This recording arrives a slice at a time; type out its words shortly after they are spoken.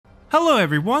Hello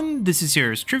everyone, this is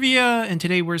Heroes Trivia, and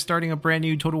today we're starting a brand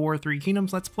new Total War 3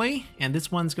 Kingdoms Let's Play, and this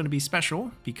one's going to be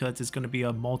special because it's going to be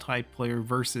a multiplayer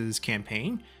versus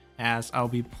campaign, as I'll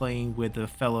be playing with a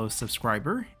fellow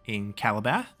subscriber in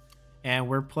Calabath, and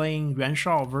we're playing Yuan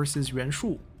Shao versus Yuan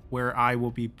Shu, where I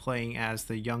will be playing as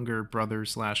the younger brother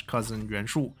slash cousin Yuan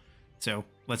Shu. So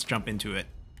let's jump into it.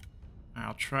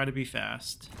 I'll try to be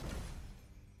fast.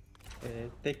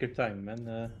 Take your time,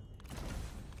 man.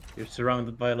 You're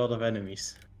surrounded by a lot of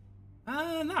enemies.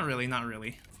 Not really.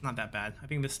 It's not that bad. I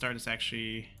think this start is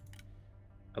actually...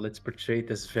 It's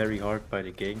portrayed as very hard by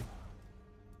the game.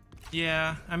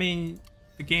 Yeah, I mean,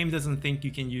 the game doesn't think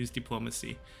you can use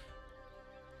diplomacy.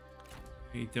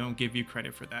 They don't give you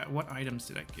credit for that. What items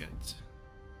did I get?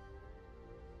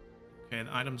 Okay,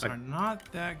 the items are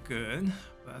not that good,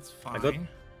 but that's fine.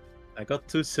 I got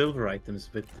 2 silver items,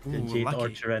 but the Jade lucky.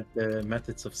 Archer and the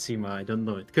Methods of Sima, I don't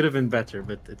know. It could have been better,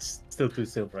 but it's still 2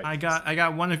 silver items. I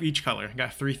got one of each color. I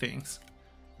got 3 things.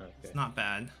 Okay. It's not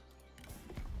bad.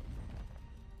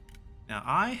 Now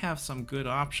I have some good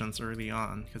options early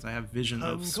on because I have vision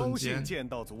of Sun Jian.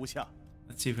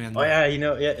 Let's see if we can. Oh yeah,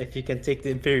 if you can take the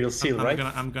Imperial Seal, right?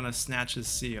 I'm gonna snatch his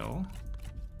seal.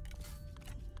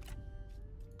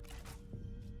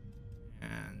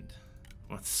 And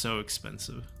it's so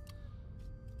expensive.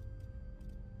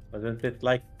 Wasn't it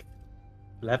like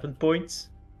 11 points?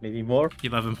 Maybe more?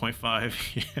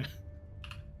 11.5, yeah.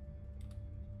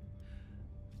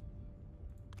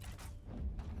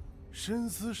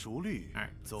 Alright,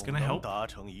 it's gonna help.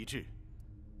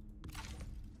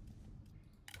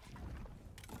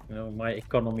 My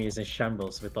economy is in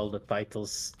shambles with all the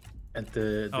titles and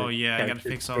the oh yeah, I gotta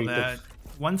fix all that.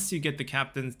 Once you get the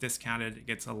captains discounted, it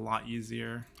gets a lot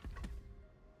easier.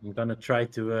 I'm gonna try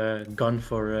to gun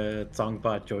for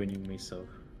Zhangba joining me, so...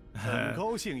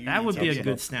 that would be a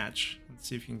good snatch. Let's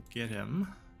see if you can get him.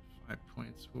 5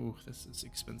 points. Ooh, this is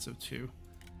expensive too.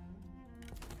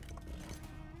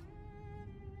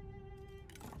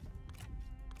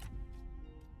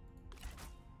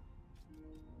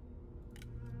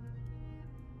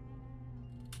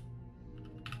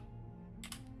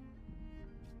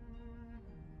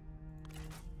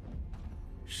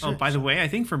 Oh, by the way, I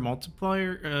think for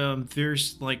multiplayer,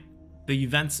 there's like the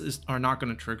events are not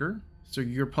going to trigger, so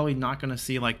you're probably not going to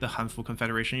see like the Hanfu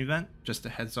Confederation event. Just a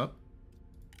heads up.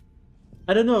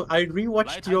 I don't know. I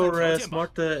rewatched your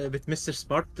Smart with Mr.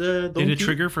 Smart. Did it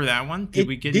trigger for that one? Did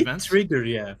we get events? It trigger,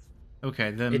 yeah. Okay,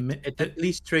 then it at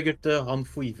least triggered the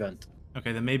Hanfu event.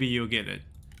 Okay, then maybe you'll get it.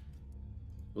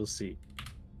 We'll see.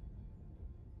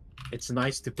 It's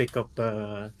nice to pick up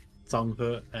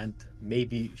Zhanghe and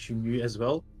maybe Xunyu as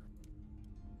well.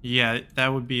 Yeah,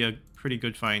 that would be a pretty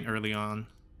good fight early on.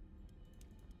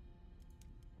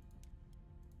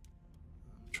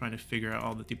 I'm trying to figure out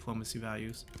all the diplomacy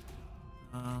values.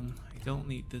 I don't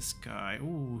need this guy.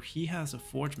 Ooh, he has a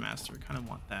Forge Master. Kind of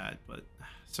want that, but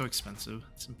so expensive.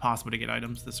 It's impossible to get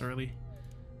items this early.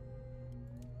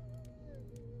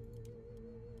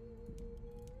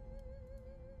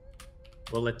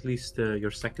 Well, at least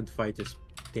your second fight is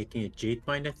taking a Jade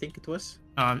Mine, I think it was.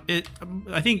 I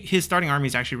think his starting army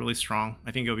is actually really strong.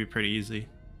 I think it'll be pretty easy.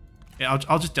 Yeah,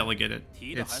 I'll just delegate it.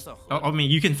 I mean,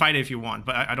 you can fight it if you want,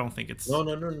 but I don't think it's... No.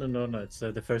 It's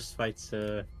the first fight's...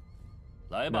 no,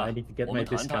 I need to get my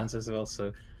discounts as well,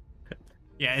 so...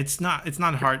 Yeah, it's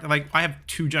not hard. Like, I have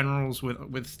 2 generals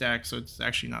with stacks, so it's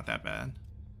actually not that bad.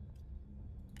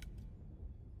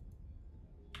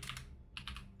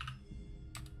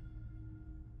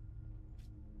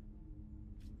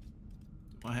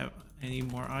 Do I have any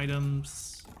more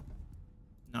items?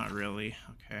 Not really.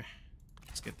 Okay.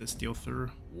 Let's get this deal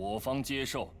through. Get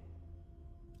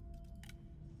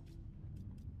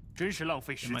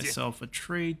myself a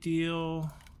trade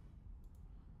deal.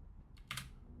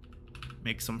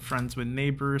 Make some friends with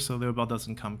neighbors so Liu Bao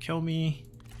doesn't come kill me.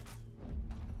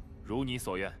 Ooh,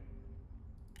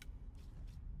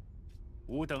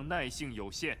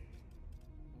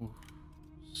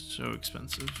 so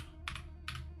expensive.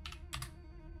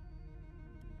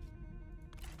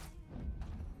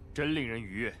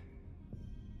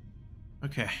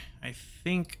 Okay, I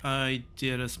think I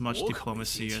did as much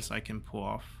diplomacy as I can pull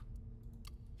off.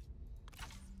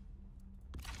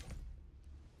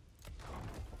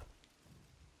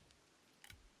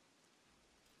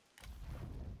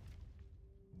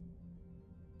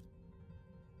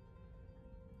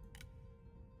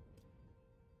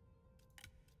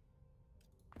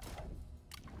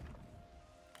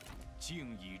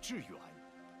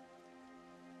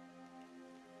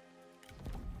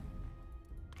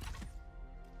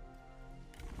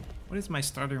 What is my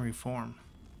starting reform?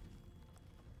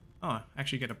 Oh,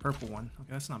 actually get a purple one. Okay,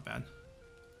 that's not bad.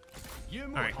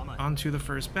 Alright, on to the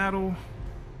first battle.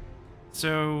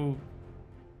 So,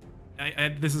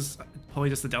 this is probably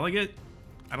just a delegate.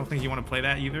 I don't think you want to play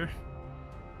that either.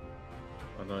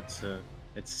 Oh no, it's a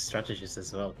strategist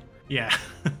as well. Yeah.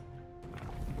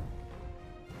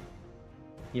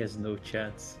 He has no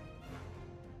chance.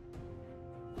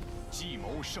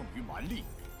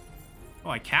 Oh,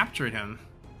 I captured him.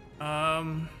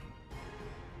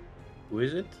 Who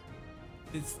is it?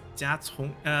 It's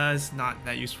not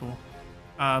that useful.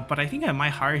 But I think I might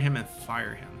hire him and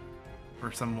fire him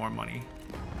for some more money.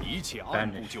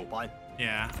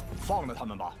 Yeah. A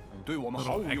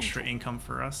little extra income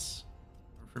for us.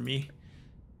 Or for me.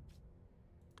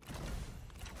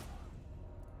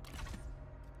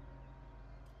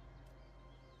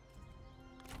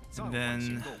 And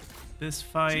then this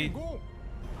fight,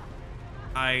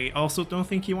 I also don't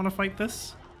think you want to fight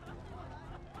this.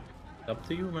 Up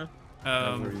to you, man.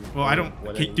 Well, I don't.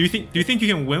 Do you think you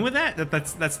can win with that?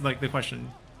 That's like the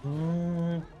question.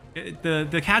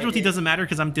 The casualty doesn't matter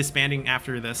because I'm disbanding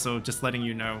after this, so just letting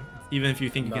you know. Even if you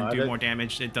think you can do more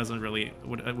damage, it doesn't really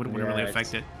wouldn't really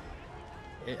affect it.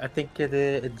 I think it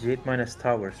G8-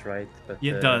 towers, right? But,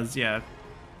 it does, yeah.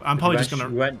 I'm probably just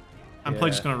gonna. I'm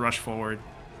probably just gonna rush forward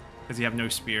because you have no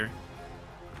spear.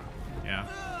 Yeah.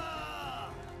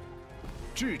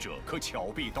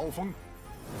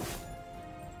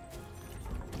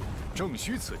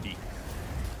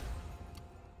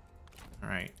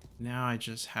 Alright, now I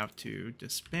just have to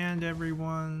disband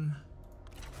everyone.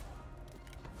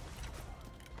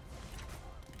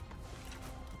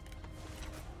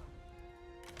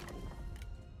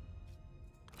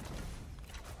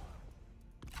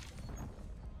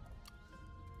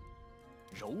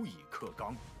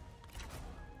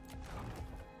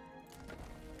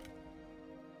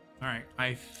 Alright,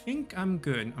 I think I'm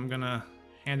good. I'm gonna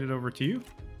hand it over to you.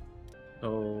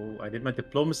 So I did my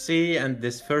diplomacy, and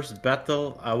this first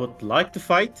battle I would like to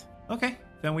fight. Okay,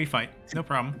 then we fight. No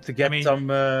problem. To get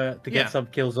get some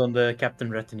kills on the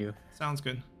captain retinue. Sounds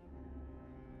good.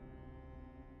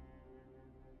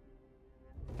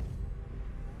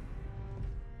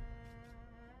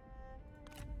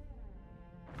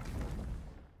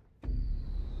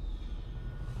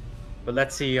 But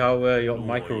let's see how your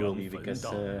micro will be, because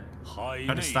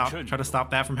try to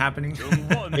stop that from happening.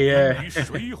 Yeah.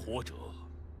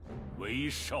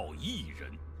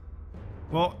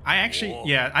 Well, I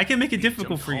can make it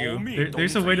difficult for you.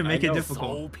 There's a way to make it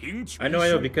difficult. I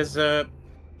know, because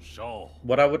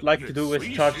what I would like to do is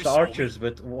charge the archers,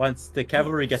 but once the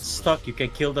cavalry gets stuck, you can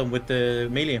kill them with the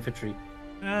melee infantry.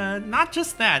 Not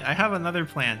just that. I have another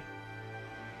plan.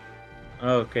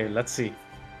 Okay, let's see.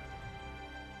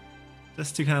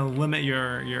 Just to kind of limit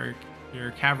your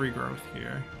cavalry growth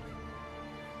here.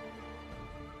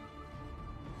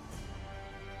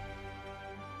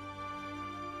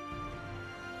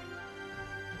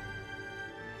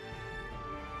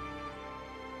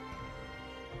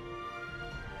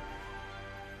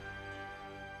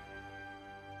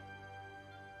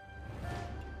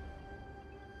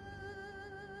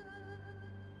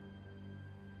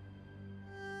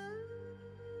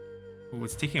 Ooh,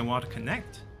 it's taking a while to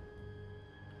connect.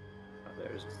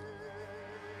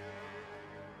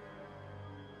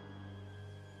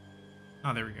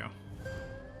 Oh, there we go.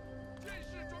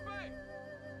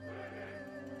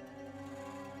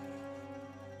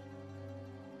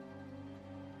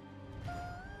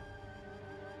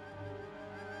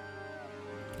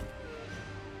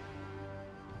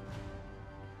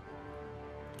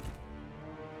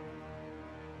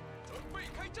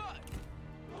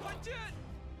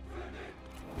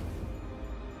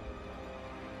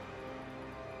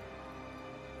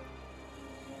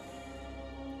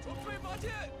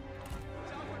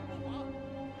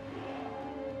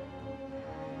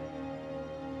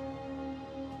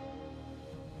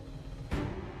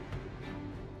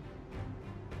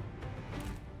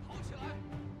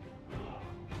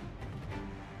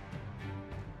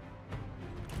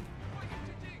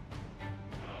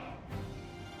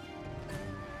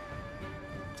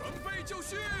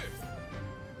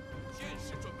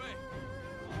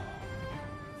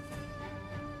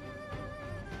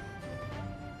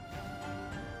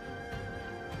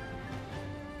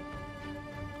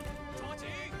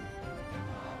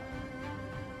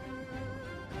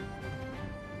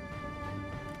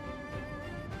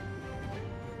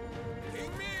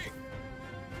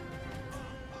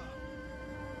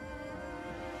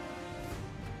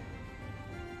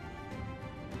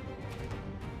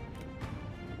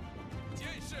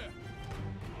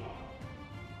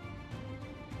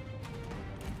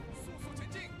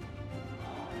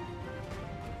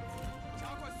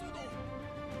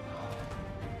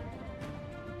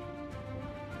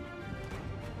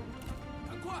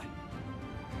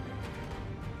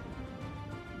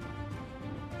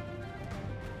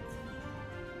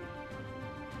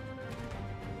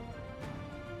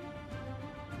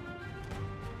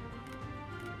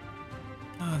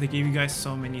 Oh, they gave you guys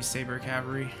so many saber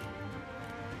cavalry.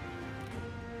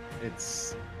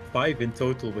 It's 5 in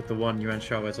total with the one Yuan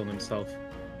Shao has on himself.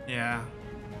 Yeah.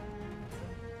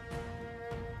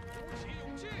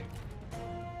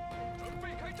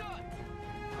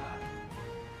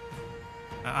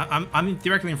 I'm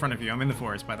directly in front of you. I'm in the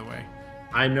forest, by the way.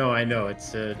 I know.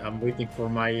 It's I'm waiting for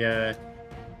my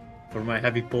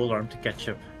heavy polearm to catch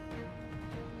up.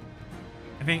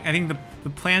 I think the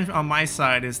plan on my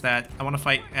side is that I want to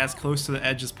fight as close to the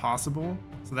edge as possible,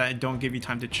 so that I don't give you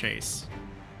time to chase.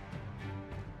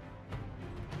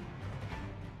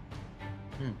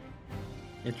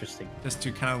 Interesting. Just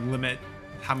to kind of limit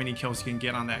how many kills you can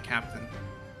get on that captain.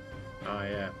 Oh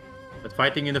yeah. But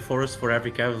fighting in the forest for every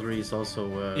cavalry is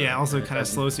also... yeah, also kind of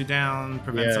slows you down,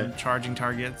 prevents Yeah. some charging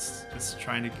targets. Just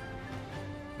trying to...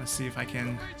 Let's see if I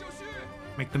can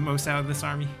make the most out of this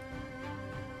army.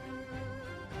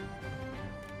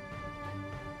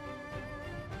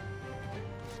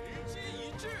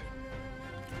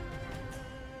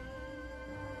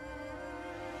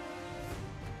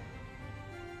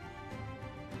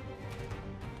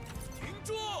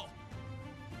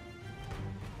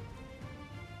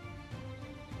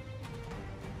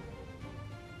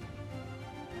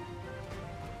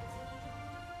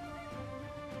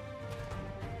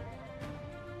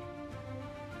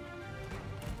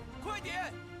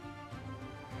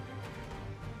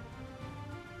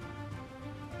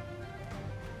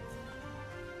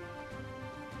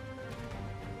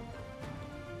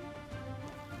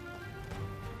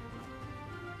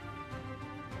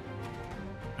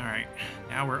 Alright,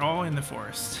 now we're all in the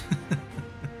forest.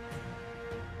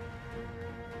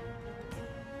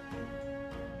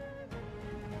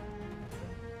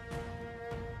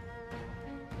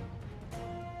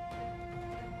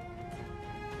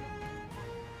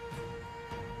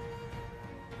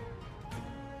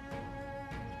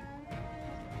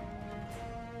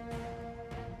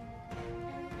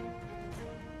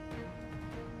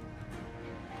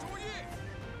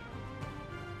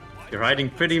 You're riding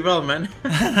pretty well, man.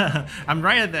 I'm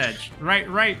right at the edge.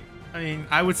 Right. I mean,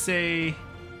 I would say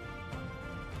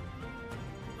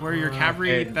where your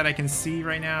cavalry okay. that I can see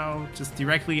right now, just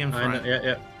directly in front.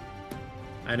 Yeah.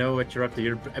 I know what you're up to.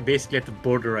 You're basically at the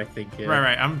border, I think. Yeah.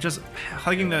 Right. I'm just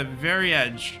hugging the very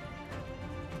edge.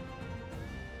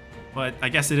 But I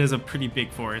guess it is a pretty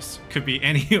big forest. Could be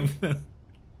any of them.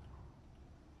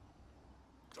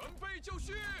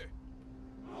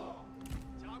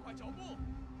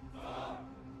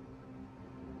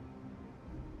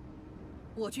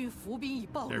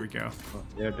 There we go. Oh,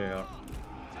 there they are.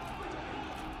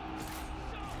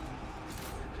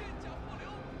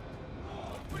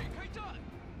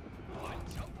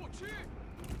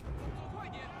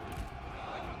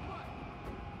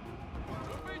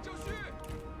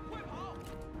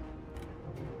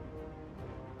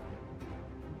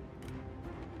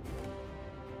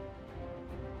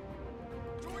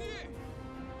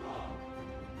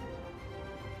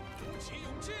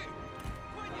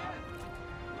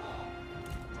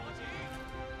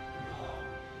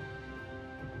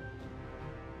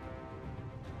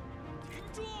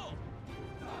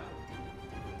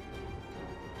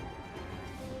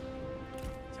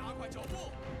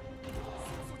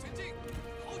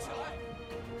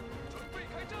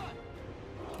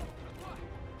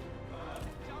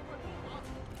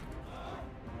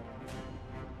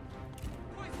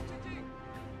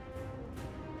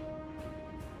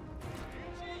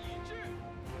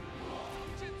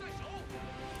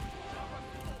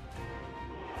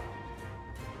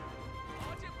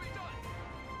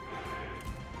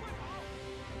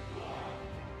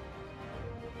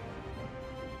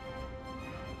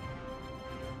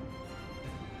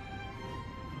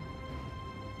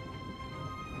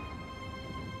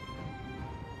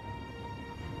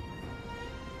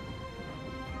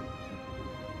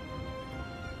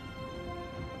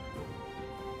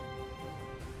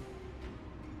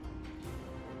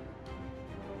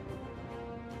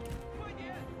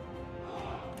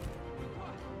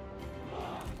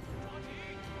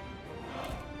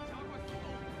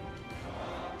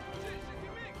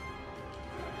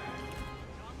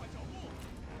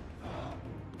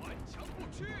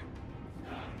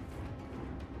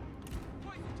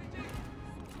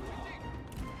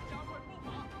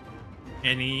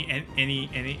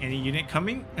 Any unit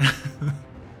coming?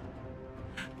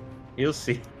 You'll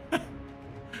see.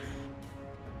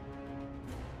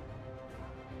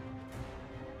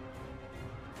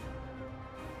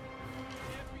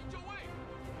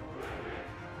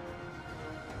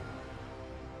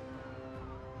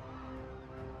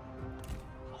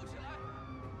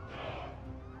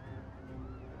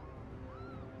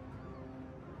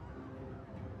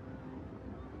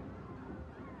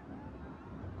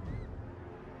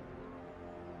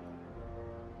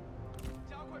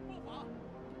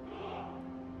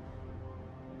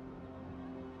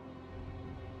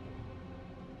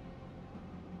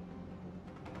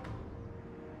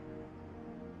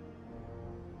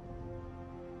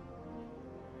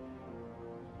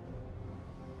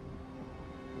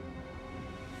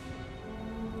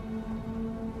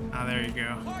 Ah, there you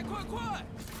go.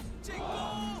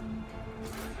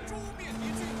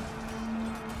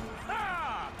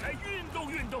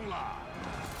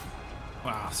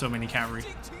 Wow, so many cavalry.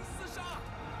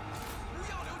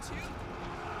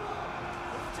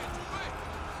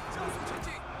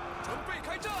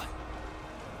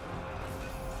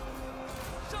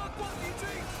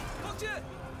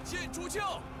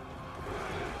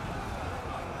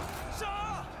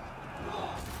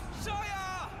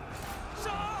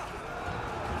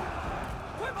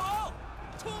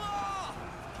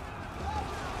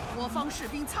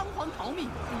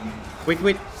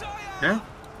 Wait. Huh?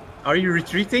 Are you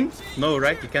retreating? No,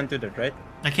 right? You can't do that, right?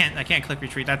 I can't click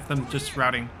retreat. That's them just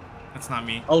routing. That's not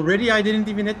me. Already I didn't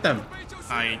even hit them.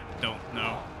 I don't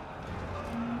know.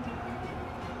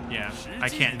 Yeah, I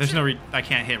can't. I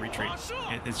can't hit retreat.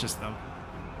 It's just them.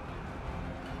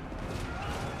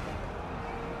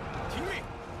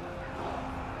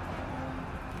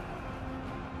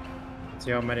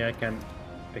 See how many I can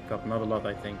pick up. Not a lot,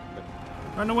 I think. But...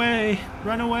 Run away!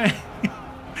 Run away!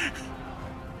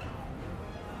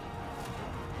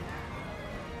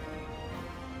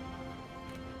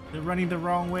 They're running the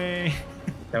wrong way.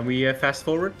 Can we fast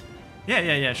forward?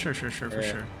 Yeah. Sure, for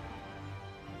sure.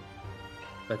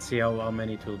 Let's see how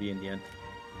many it will be in the end.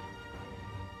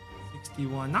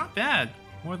 61, not bad.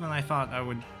 More than I thought I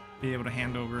would be able to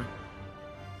hand over.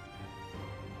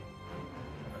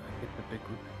 Get the big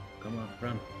group. Come on,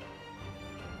 run.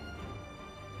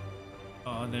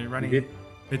 Oh, they're running.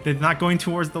 They're not going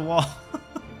towards the wall.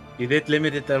 You did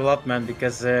limit it a lot, man,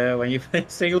 because when you play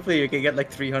single player, you can get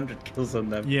like 300 kills on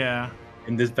them. Yeah.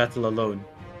 In this battle alone.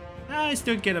 I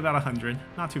still get about 100.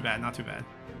 Not too bad. Not too bad.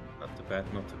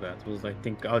 Well, I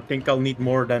think I'll need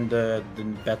more than the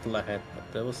battle ahead,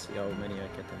 but we'll see how many I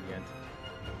get in the end.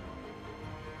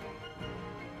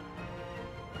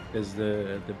 Because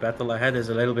the battle ahead is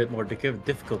a little bit more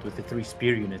difficult with the 3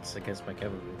 spear units against my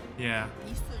cavalry. Yeah.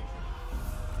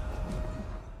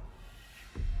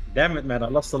 Damn it, man! I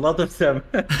lost a lot of them.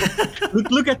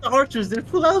 look at the archers; they're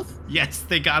full health. Yes,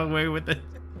 they got away with it.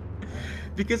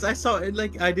 Because I saw it,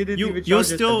 like I didn't even. You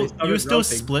still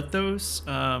split those.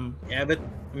 Yeah, but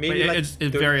maybe like it's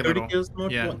very 30 little. Kills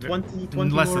more, yeah, 20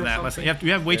 less more than that. Less.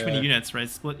 You have way too many units, right?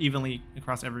 Split evenly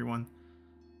across everyone.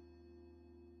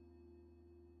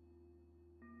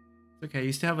 Okay,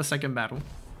 you still have a second battle.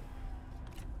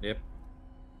 Yep.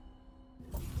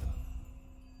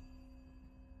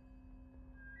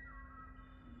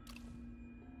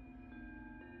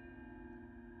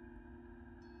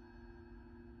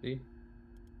 See?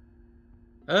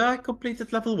 I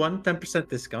completed level 1, 10%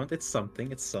 discount. It's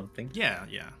something. Yeah.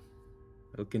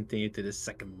 We'll continue to the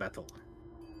second battle.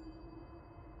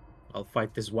 I'll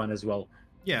fight this one as well.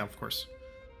 Yeah, of course.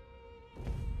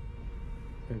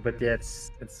 But yeah,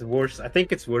 it's worse. I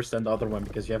think it's worse than the other one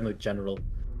because you have no general.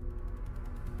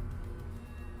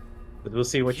 But we'll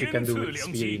see what you can do with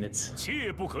spear units.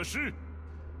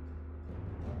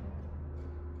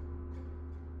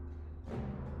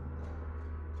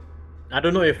 I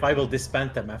don't know if I will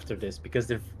disband them after this because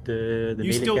the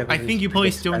I think you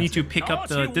probably still need to pick up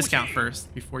the discount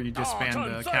first before you disband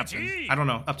the captain. I don't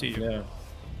know, up to you. Yeah.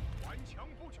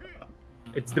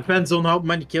 It depends on how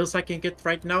many kills I can get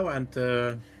right now, and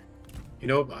you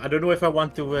know, I don't know if I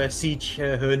want to siege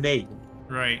her name.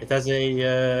 Right. It has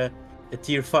a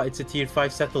tier 5. It's a tier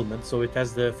 5 settlement, so it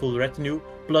has the full retinue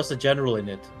plus a general in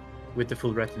it, with the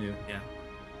full retinue. Yeah.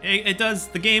 It does.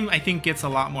 The game, I think, gets a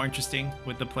lot more interesting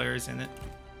with the players in it.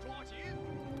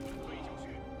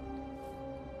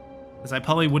 Because I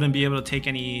probably wouldn't be able to take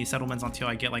any settlements until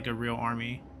I get like a real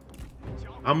army.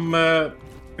 I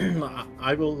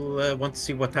will want to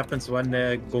see what happens when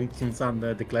Gongsun-san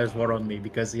declares war on me,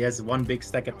 because he has one big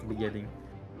stack at the beginning.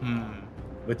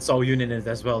 With Zhao Yun in it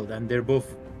as well, and they're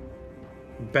both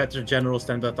better generals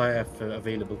than that I have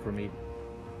available for me.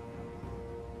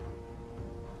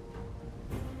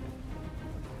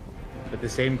 But the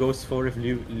same goes for if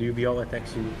Liu Biao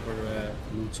attacks you, or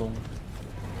Lu Zong.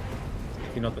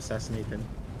 If you not assassinate him.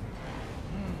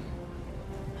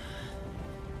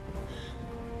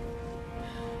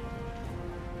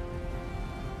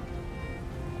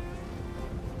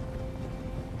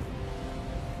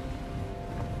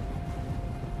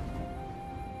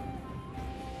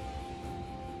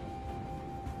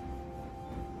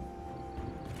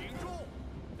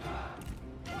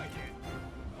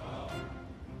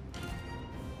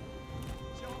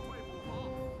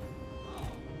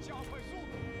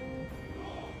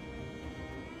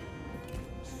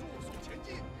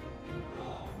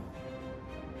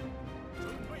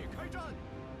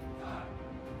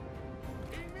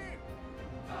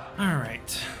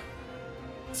 Alright.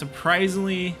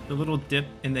 Surprisingly, the little dip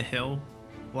in the hill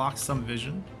blocks some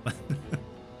vision.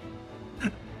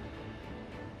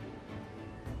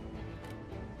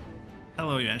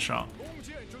 Hello, Yuan Shao.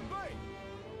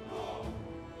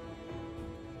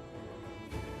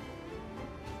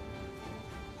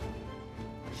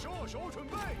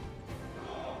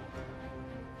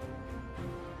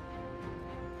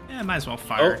 Yeah, might as well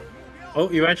fire. Oh,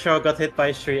 Yuan Shao got hit by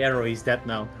a stray arrow. He's dead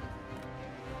now.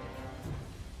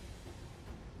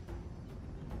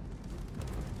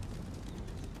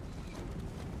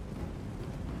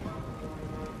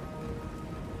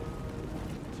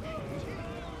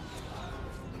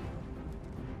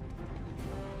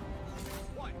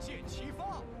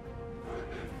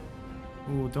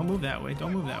 Ooh, don't move that way.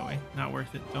 Don't move that way. Not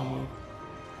worth it. Don't move.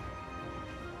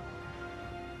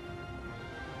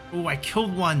 Ooh, I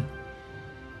killed one.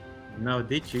 No,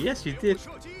 did you? Yes, you did.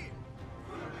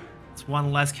 It's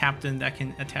one less captain that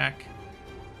can attack.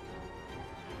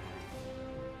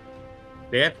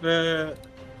 They have the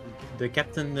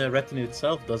captain retinue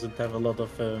itself doesn't have a lot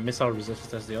of missile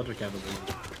resistance as the other cavalry.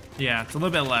 Yeah, it's a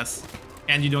little bit less,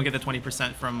 and you don't get the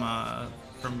 20% from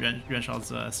Yuan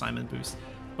Shao's assignment boost.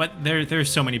 But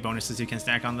there's so many bonuses you can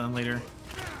stack on them later.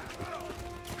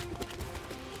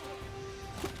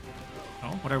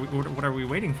 Oh, what are we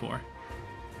waiting for?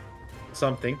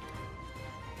 Something.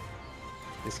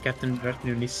 This captain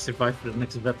retinue needs to survive for the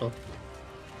next battle.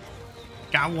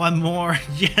 Got one more.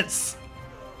 Yes.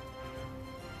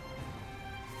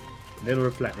 They'll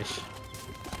replenish.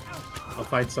 I'll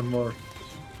find some more.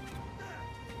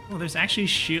 Oh, there's actually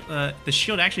shield. The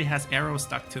shield actually has arrows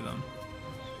stuck to them.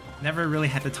 Never really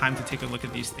had the time to take a look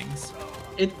at these things.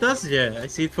 It does, yeah. I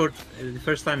see it for the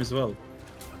first time as well.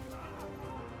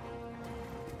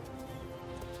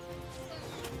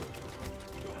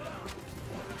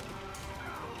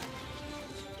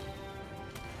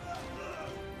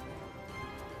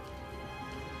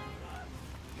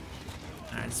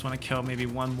 I just want to kill maybe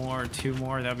one more or two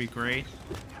more. That would be great.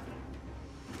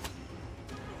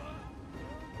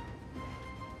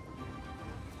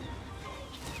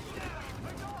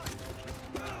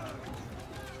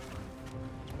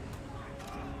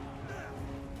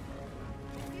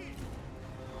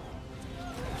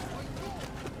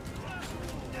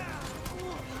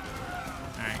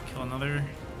 Alright, kill another.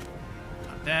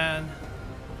 Not bad.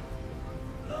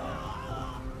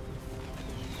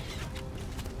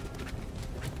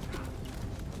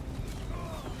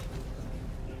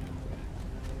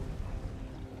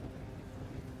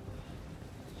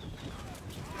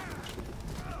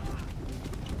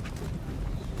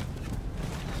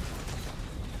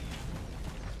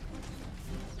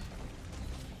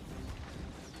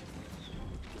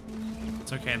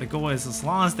 It's okay. The goal is as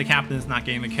long as the captain is not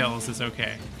getting the kills, it's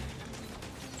okay.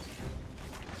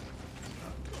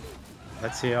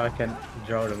 Let's see how I can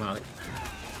draw them out.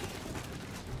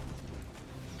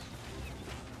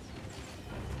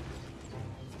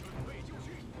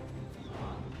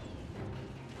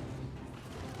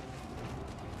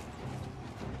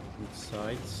 Good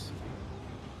sides.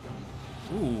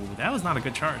 Ooh, that was not a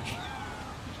good charge.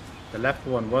 The left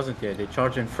one wasn't yet. They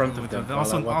charge in front of them.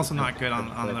 Also not good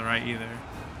on the right either.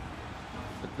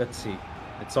 But let's see.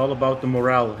 It's all about the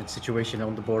morale and situation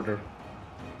on the border.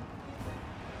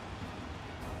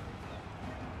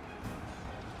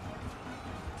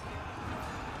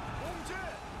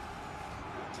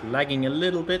 It's lagging a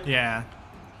little bit. Yeah.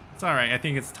 It's alright. I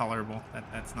think it's tolerable.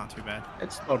 That's not too bad.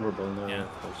 It's tolerable, no, Yeah.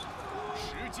 of course.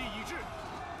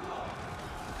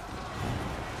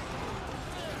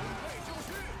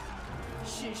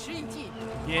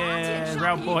 Yeah,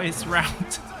 route boys,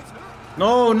 route.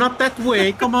 No, not that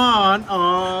way. Come on.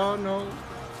 Oh, no.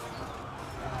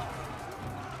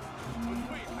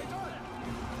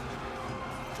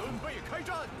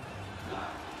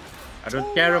 I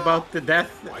don't care about the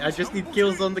death. I just need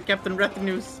kills on the captain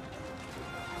retinues.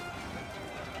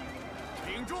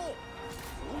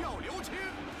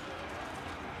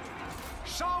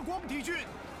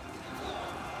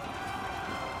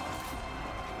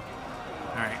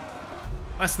 Alright.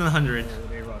 Less than 100.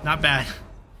 Not bad.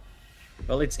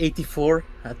 Well, it's 84.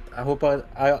 I hope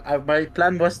my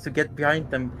plan was to get behind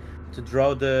them to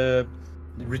draw the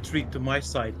retreat to my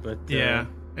side, but Yeah.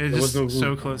 It's just no so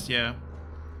room. close, yeah.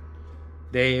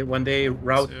 When they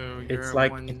route, So it's you're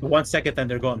like one- 1 second and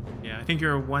they're gone. Yeah, I think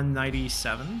you're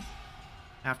 197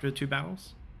 after 2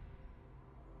 battles.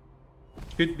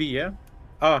 Could be, yeah.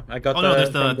 Oh, I got. Oh no, there's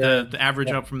from the average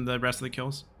yeah. up from the rest of the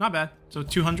kills. Not bad. So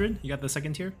 200, you got the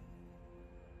second tier?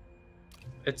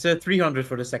 It's 300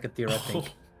 for the second tier, I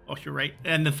think. Oh, you're right.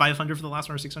 And then 500 for the last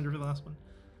one, or 600 for the last one?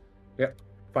 Yeah.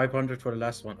 500 for the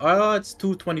last one. Oh, it's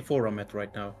 224 I'm at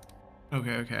right now.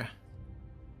 Okay, okay.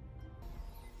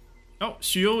 Oh,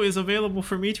 Shio is available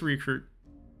for me to recruit.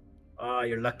 Oh,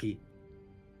 you're lucky.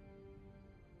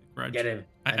 Grudge. Get him,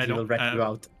 and I he will rat you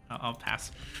out. I'll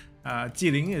pass.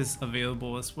 Jiling is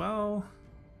available as well.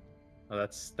 Oh,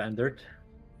 that's standard.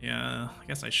 Yeah, I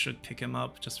guess I should pick him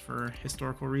up just for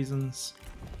historical reasons.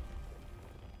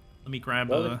 Let me grab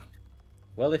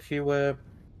Well, if you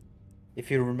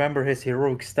remember his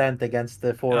heroic stand against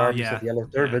the four armies of Yellow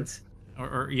Turbans. Yeah.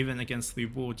 Or even against Li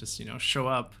Wu, just, you know, show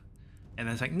up. And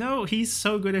then it's like, no, he's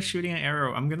so good at shooting an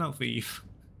arrow, I'm gonna leave.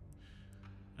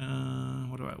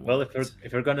 What do I want? Well, if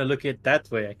we're gonna look at it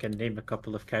that way, I can name a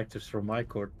couple of characters from my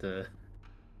court.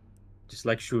 Just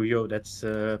like Shu Yo,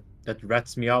 that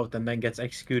rats me out and then gets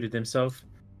executed himself.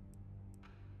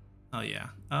 Oh yeah.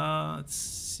 Let's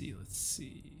see.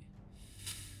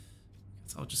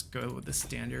 Guess I'll just go with the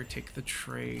standard, take the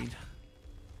trade.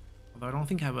 Although I don't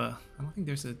think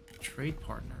there's a trade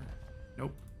partner.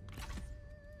 Nope.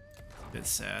 Bit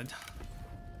sad.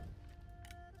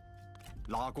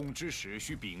 拉弓之时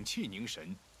需屏气凝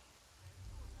神。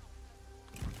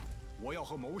我要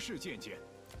和谋士见见。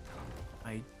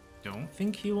I don't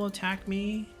think he will attack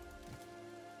me.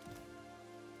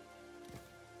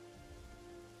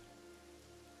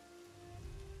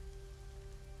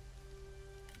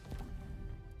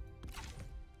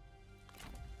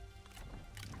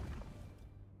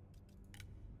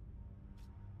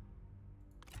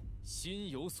 "心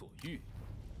有所欲，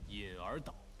引而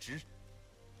导之。"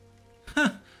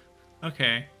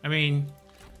 Okay, I mean,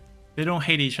 they don't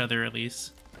hate each other at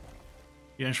least.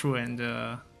 Yuan Shu and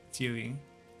Jiling.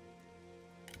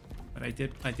 But I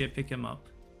did pick him up.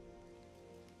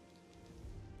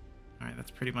 Alright,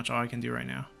 that's pretty much all I can do right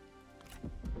now.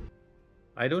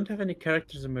 I don't have any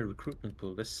characters in my recruitment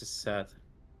pool. This is sad.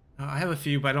 I have a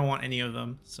few, but I don't want any of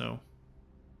them, so...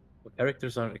 Well,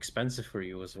 characters are expensive for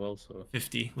you as well, so...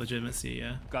 50 legitimacy,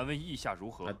 yeah. 敢问意下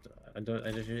如何？ I don't,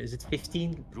 is it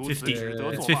 15? 50.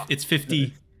 It's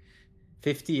 50.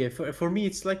 50. For me,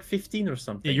 it's like 15 or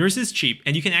something. Yeah, yours is cheap,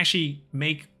 and you can actually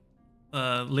make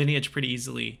lineage pretty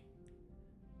easily.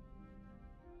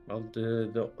 Well,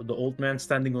 the old man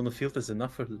standing on the field is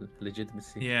enough for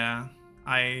legitimacy. Yeah,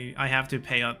 I have to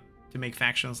pay up to make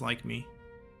factions like me.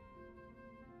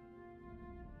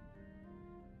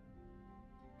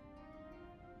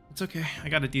 It's okay, I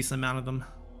got a decent amount of them.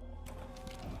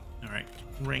 Alright,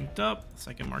 ranked up,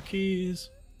 second marquise.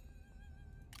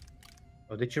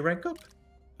 Oh, did you rank up?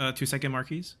 2 second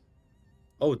marquise.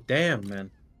 Oh, damn,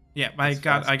 man. Yeah, I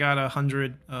got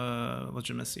 100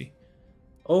 legitimacy.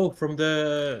 Oh, from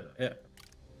the...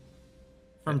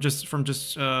 From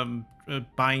just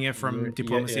buying it from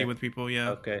diplomacy with people,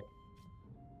 yeah. Okay.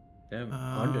 Damn,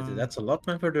 100. That's a lot,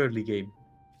 man, for the early game.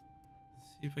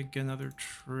 See if I get another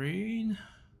trade.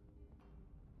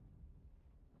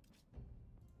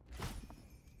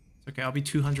 It's okay, I'll be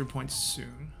 200 points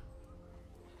soon.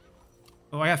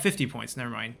 Oh, I got 50 points, never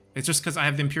mind. It's just because I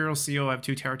have the Imperial Seal, I have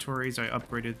 2 territories, I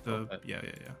upgraded the... Okay. Yeah.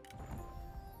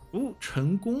 Ooh,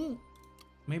 Chen Gong?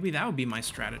 Maybe that would be my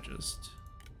strategist.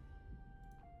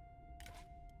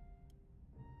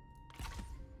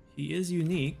 He is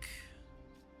unique.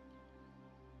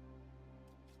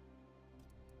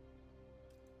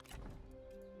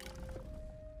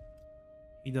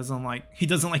 He doesn't like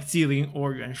Jiling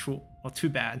or Yuan Shu. Well, too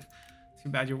bad. Too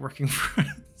bad you're working for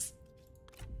us.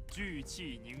 聚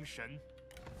气凝神。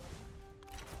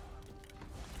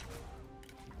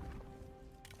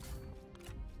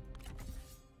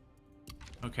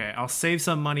 Okay, I'll save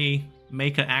some money,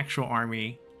 make an actual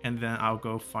army, and then I'll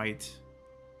go fight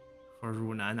for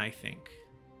Runan, I think.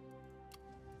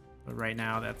 But right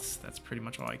now, that's pretty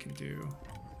much all I can do.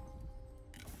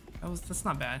 That's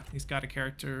not bad. He's got a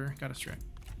character, got a strength.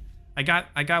 I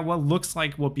got what looks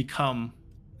like will become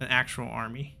an actual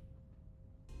army.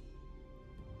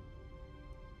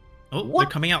 Oh, what?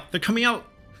 They're coming out. They're coming out.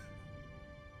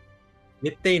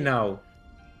 Did they now?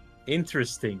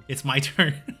 Interesting. It's my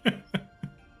turn.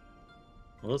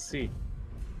 We'll see.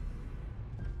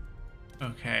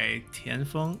 Okay,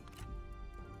 Tianfeng,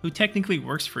 who technically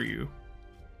works for you.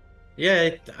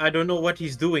 Yeah, I don't know what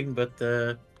he's doing, but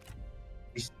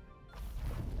he's...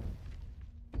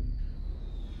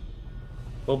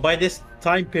 Well, by this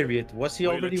time period, was he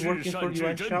already working for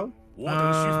Yuan Shao?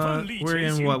 We're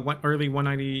in what early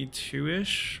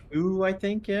 192-ish? Ooh, I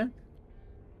think, yeah.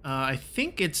 I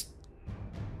think it's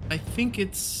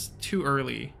too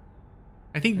early.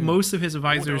 I think most of his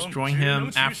advisors join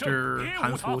him after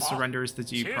Hanfu surrenders the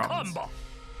Ji province.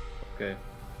 Okay.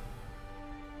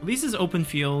 At least it's open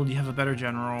field, you have a better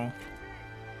general.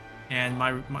 And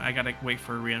I gotta wait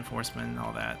for reinforcement and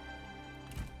all that.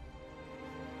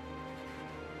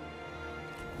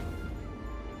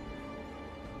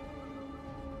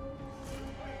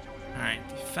 Alright,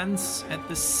 defense at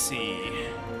the sea.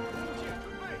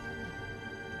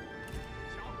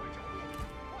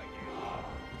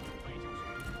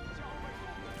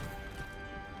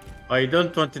 I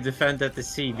don't want to defend at the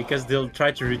sea because they'll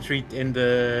try to retreat in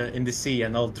the sea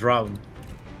and I'll drown.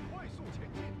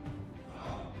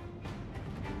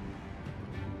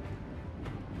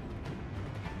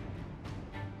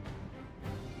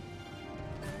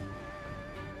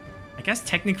 I guess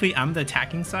technically I'm the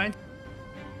attacking side.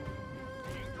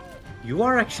 You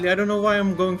are actually. I don't know why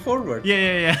I'm going forward.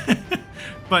 Yeah.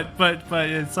 but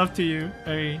it's up to you.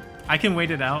 I mean, I can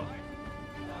wait it out.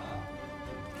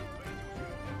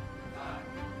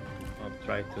 I'll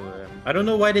try to. I don't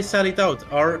know why they sat it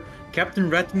out. Are Captain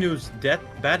Retinue's that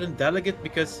bad and delegate?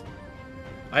 Because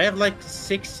I have like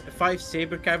 5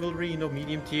 saber cavalry,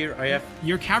 medium tier. I have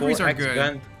your cavalries are X good,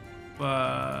 band.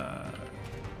 but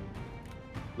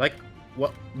like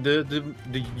what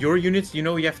your units?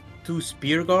 You have 2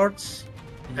 spear guards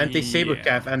and a saber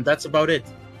cav, and that's about it.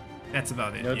 That's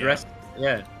about it. The rest,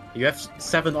 yeah. You have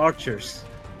 7 archers.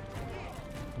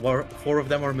 4 of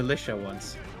them are militia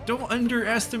ones. Don't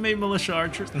underestimate militia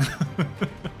archers.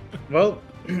 Well,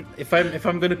 if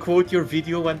I'm gonna quote your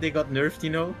video when they got nerfed,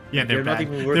 yeah, they're not bad.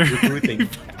 even worth recruiting.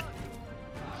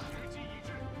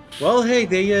 Well, hey,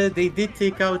 they did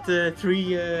take out 3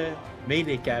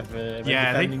 melee cav.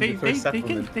 Yeah,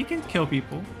 they can kill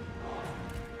people.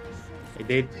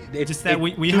 It's just that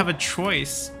we have a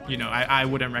choice. I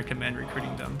wouldn't recommend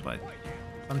recruiting them, but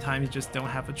sometimes you just don't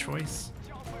have a choice.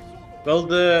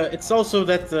 Well, it's also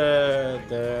that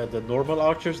the normal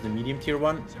archers, the medium tier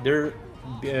one, they're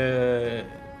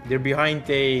behind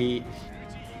a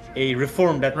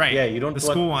reform that you don't the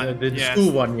school want one. the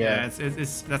school one.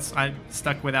 That's I'm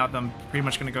stuck without them. Pretty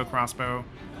much gonna go crossbow,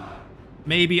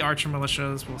 maybe archer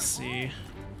militias. We'll see,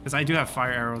 because I do have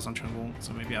fire arrows on Chungul,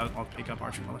 so maybe I'll pick up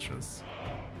archer militias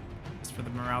just for the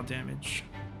morale damage.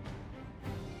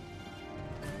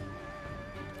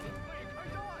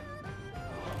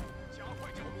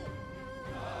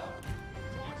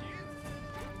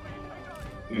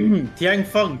 Tiang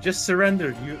Feng, just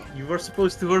surrender. You were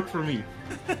supposed to work for me.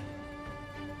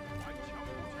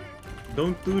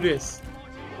 Don't do this.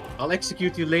 I'll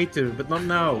execute you later, but not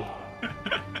now.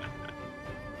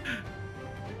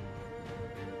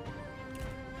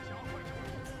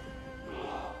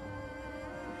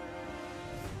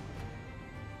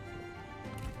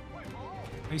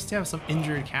 I used to have some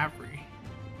injured cavalry.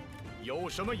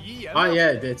 Ah,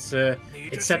 yeah, it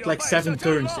set like 7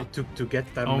 turns it took to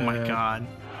get them. Oh my god.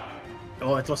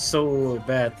 Oh, it was so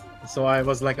bad. So I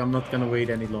was like, I'm not gonna wait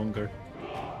any longer.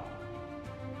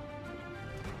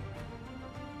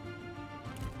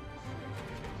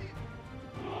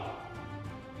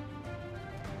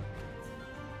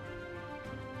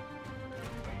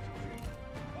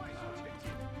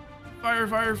 Fire,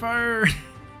 fire, fire!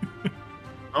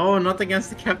 Oh, not against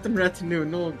the Captain Retinue,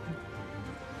 no.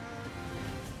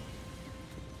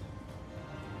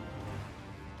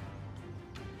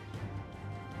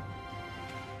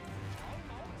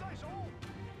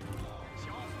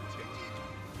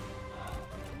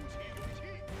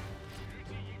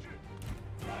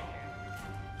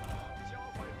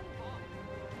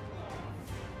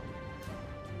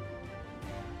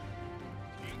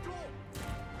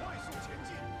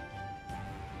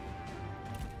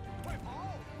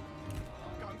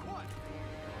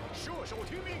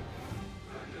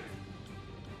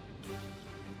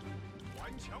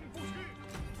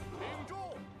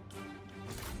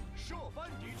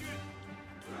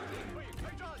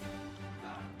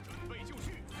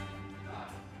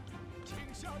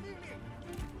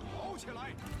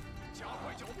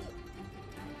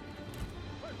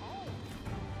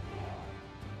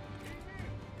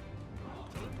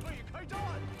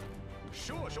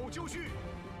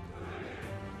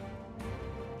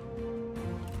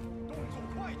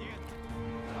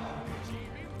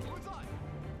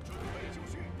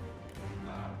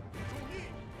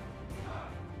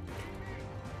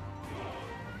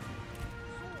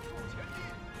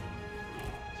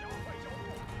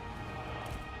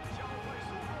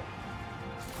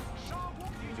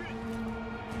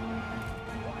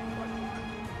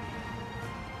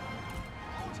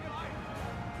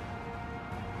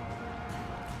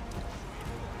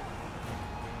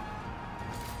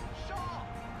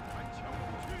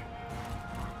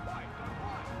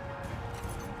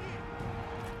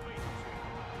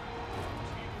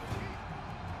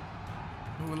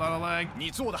 Ooh, a lot of lag.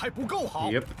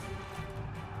 Yep.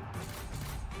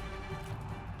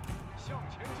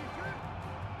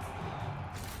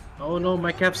 Oh no,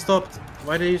 my cap stopped.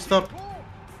 Why did you stop?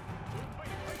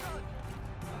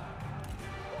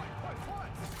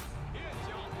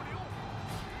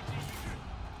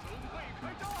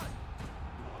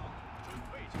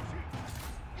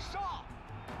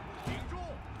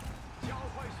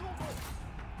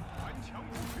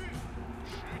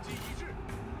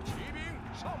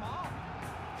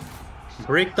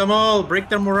 Break them all! Break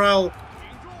their morale!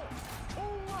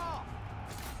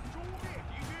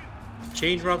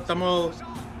 Chain route them all!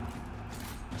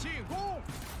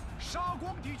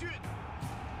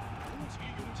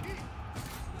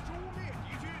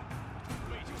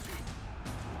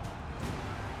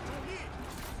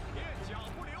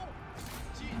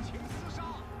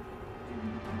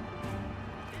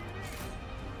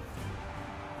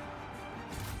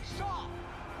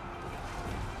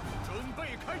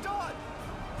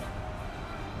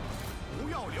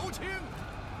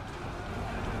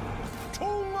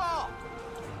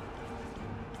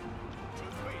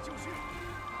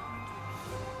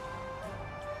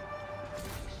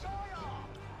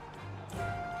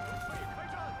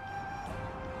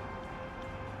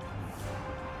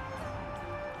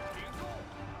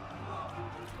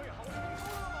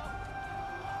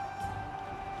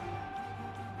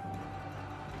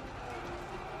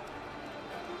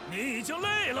你已经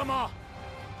累了吗？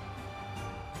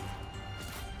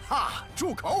哈！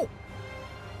住口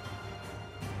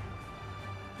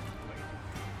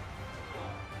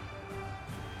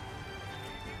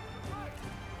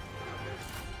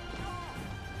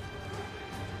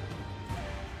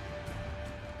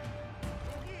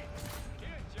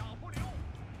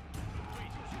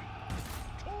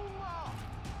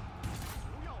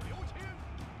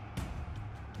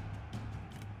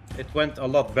！It went a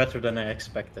lot better than I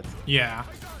expected. Yeah,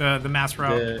 the mass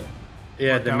route.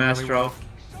 The mass really route.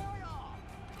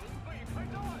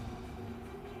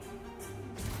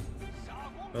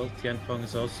 Well, Tianfeng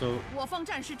is also. 我方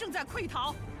战士正在溃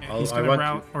逃。 Yeah, he's I gonna want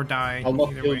route to- or die. I'll not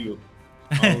either kill way. you.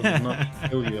 I'll not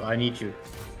kill you. I need you.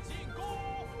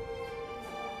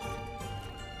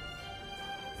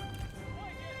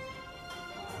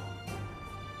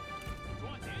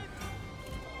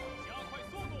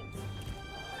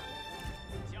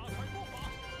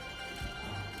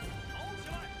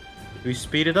 We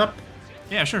speed it up.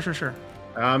 Yeah, sure.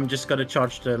 I'm just gonna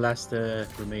charge the last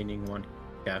remaining one.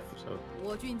 Calf, so.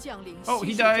 我军将领 Oh,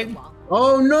 he 悉数 died. 阵亡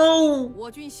Oh no!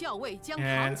 我军校尉将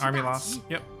And 扛起 army 大 loss. 旗，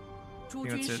 Yep. 诸 I think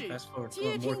军 that's it. 士 That's for 皆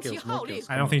more 听其 kills, 号 more 令 kills.。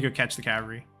 I don't think you'll catch the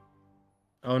cavalry.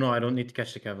 Oh no, I don't need to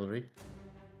catch the cavalry.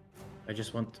 I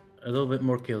just want a little bit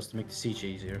more kills to make the siege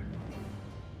easier.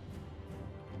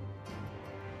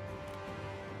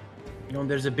 You know,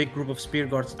 there's a big group of spear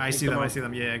guards. I Take see them. I out. see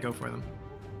them. Yeah, go for them.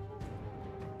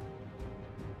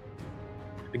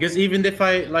 Because even if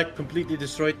I like completely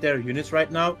destroyed their units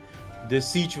right now, the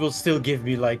siege will still give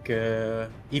me like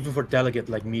even for delegate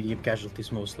like medium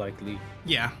casualties most likely.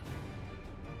 Yeah.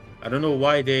 I don't know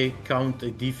why they count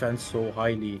a defense so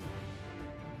highly.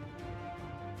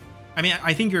 I mean,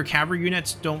 I think your cavalry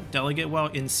units don't delegate well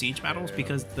in siege battles Yeah.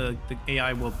 because the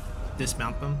AI will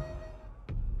dismount them.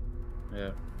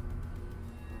 Yeah.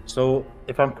 So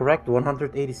if I'm correct,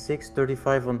 186,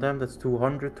 35 on them. That's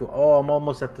 200. Oh, I'm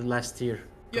almost at the last tier.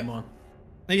 Come on.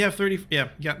 Now you have 30. Yeah,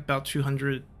 you got about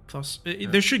 200 plus.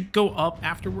 They should go up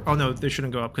afterward. Oh no, they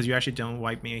shouldn't go up because you actually don't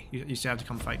wipe me. You still have to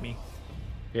come fight me.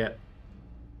 Yeah.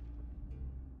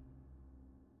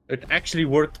 It actually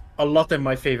worked a lot in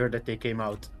my favor that they came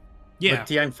out. Yeah. But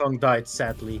Tianfeng died,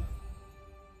 sadly.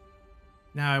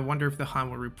 Now I wonder if the Han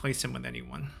will replace him with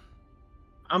anyone.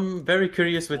 I'm very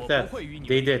curious with that.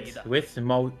 They did with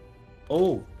Mao.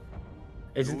 Oh,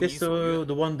 isn't this the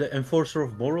one, the enforcer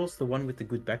of morals, the one with the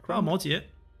good Oh, background? multi it.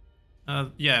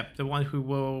 Yeah, the one who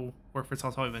will work for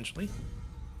Cao Cao eventually.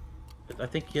 But I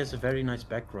think he has a very nice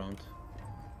background.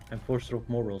 Enforcer of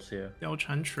morals here. Del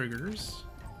Chen triggers.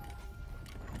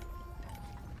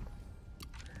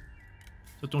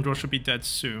 So Dongzhuo should be dead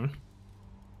soon.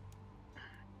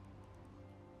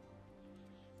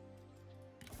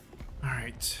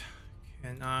 Alright.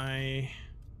 Can I...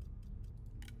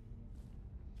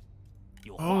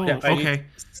 Oh, Yeah, I need- okay.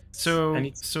 So, I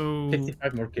need so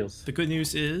 55 more kills. the good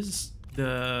news is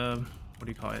the... What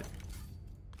do you call it?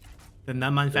 The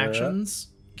Nanman factions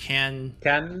can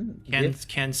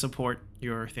support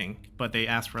your thing, but they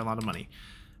ask for a lot of money.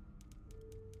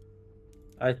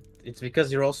 It's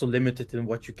because you're also limited in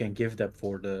what you can give them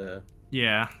for the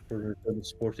Yeah. for the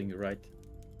supporting you, right?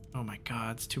 Oh my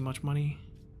god, it's too much money.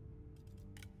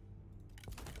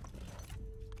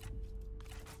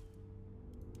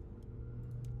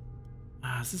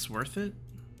 Is this worth it?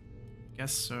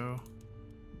 Guess so.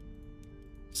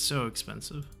 So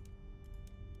expensive.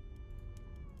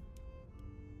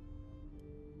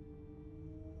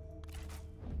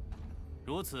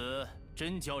 如此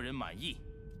真叫人满意。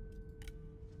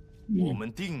我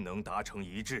们定能达成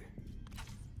一致。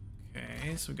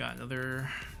 Okay, so we got another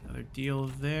deal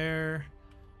there,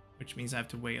 which means I have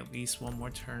to wait at least one more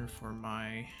turn for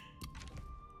my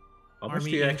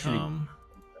army income.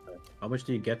 How much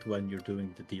do you get when you're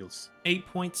doing the deals? 8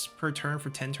 points per turn for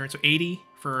 10 turns, so 80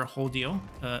 for a whole deal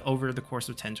over the course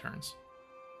of 10 turns.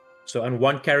 So, and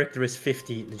one character is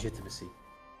 50 legitimacy.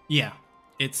 Yeah,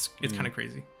 it's kind of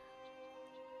crazy.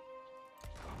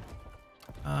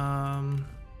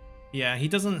 Yeah, he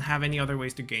doesn't have any other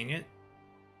ways to gain it,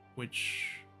 which...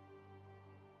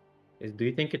 Do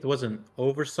you think it was an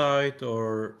oversight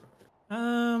or...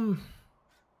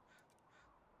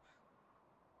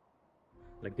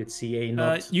 Like, did CA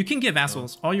not... you can get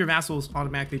vassals. All your vassals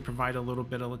automatically provide a little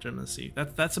bit of legitimacy.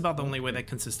 That's about the only way that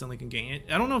consistently can gain it.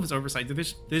 I don't know if it's oversight. They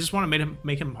just want to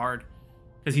make him hard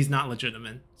because he's not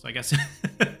legitimate. So I guess...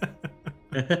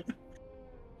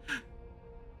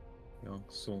 Yuan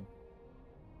Shu.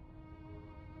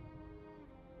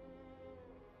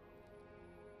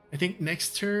 I think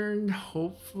next turn,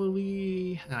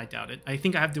 hopefully... No, I doubt it. I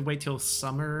think I have to wait till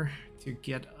summer to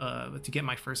get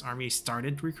my first army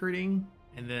started recruiting,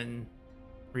 and then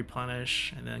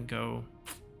replenish, and then go.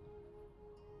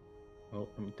 Well,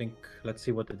 I think, let's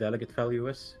see what the delegate value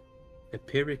is.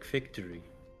 Pyrrhic victory.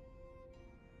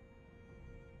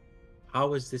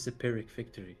 How is this a Pyrrhic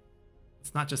victory?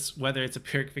 It's not just whether it's a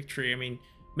Pyrrhic victory. I mean,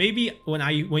 maybe when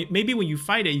you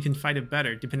fight it, you can fight it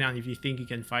better, depending on if you think you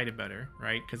can fight it better,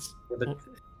 right? Because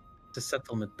it's a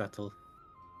settlement battle.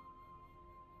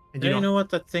 And you know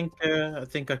what? I think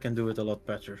I can do it a lot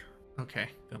better. Okay,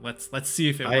 then let's see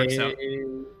if it works out.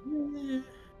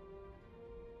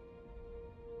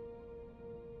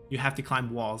 You have to climb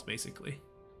walls basically,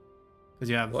 because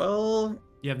you have no.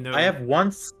 I have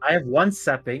one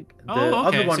sapping. The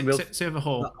other one will. So you have a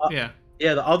hole. Yeah.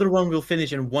 Yeah, the other one will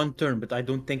finish in one turn, but I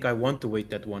don't think I want to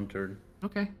wait that one turn.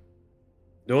 Okay.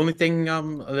 The only thing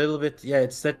I'm a little bit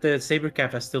it's that the Saber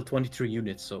Cav has still 23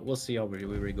 units, so we'll see how where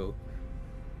we go.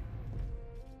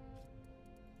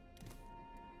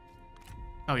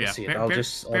 Oh yeah, I'll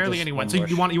barely anyone. So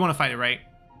you want to fight it, right?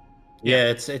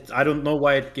 Yeah, it's I don't know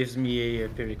why it gives me a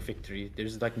Pyrrhic victory.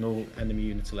 There's like no enemy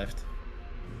units left.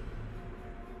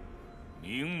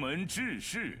 名门志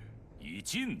士已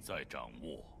尽在掌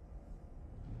握。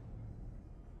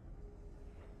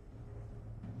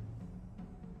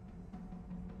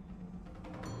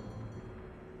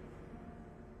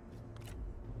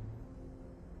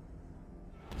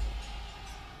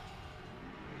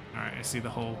 All right, I see the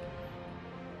hole.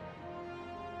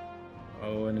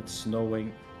 Oh, and it's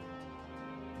snowing.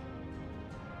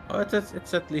 Oh,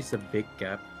 it's at least a big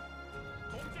gap.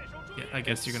 Yeah, I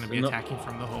guess you're gonna be attacking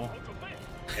from the hole.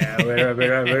 Yeah,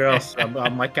 where else?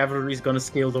 My cavalry is gonna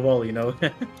scale the wall, you know.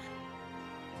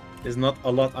 There's not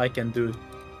a lot I can do.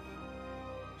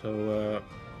 So,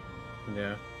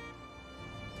 yeah.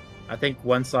 I think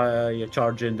once I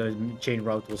charge in, the chain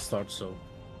route will start. So.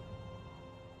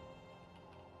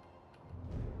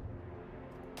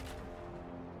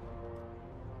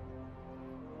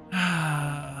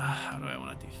 How do I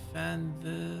want to defend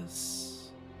this?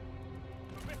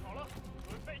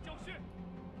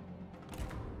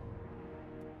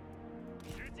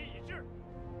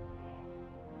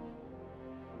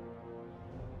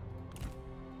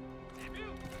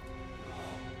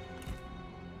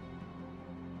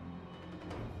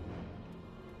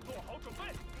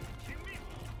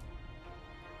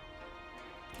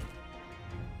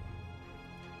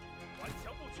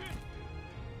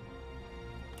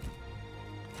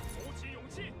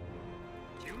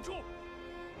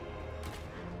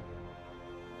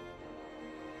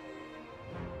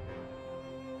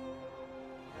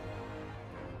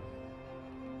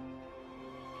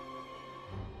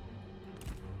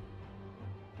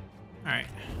 All right.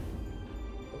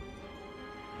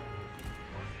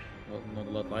 Well, not a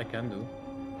lot I can do.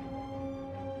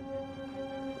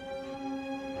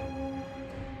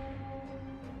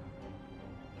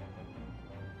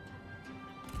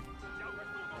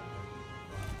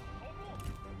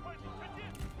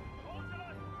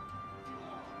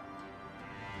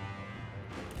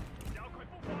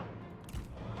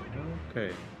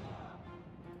 Okay.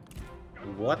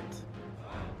 What?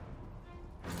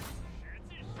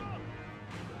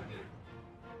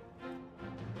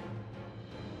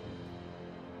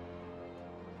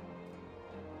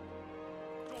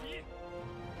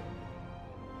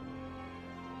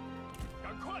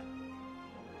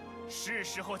 是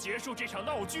时候结束这场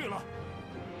闹剧了。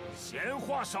闲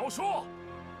话少说，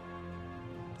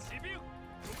骑兵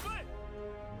准备。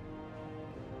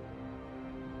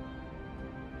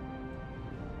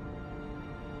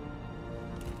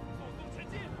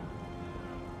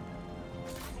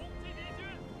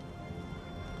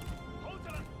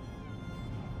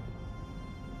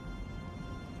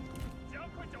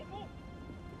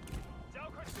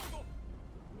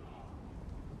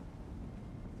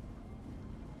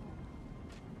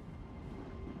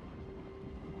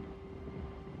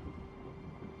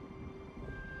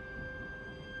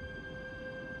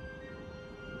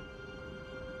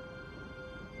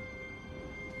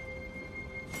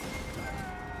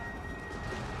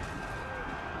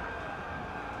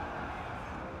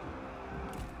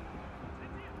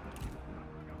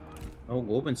Oh,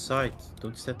 go inside.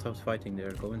 Don't set out fighting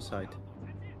there. Go inside.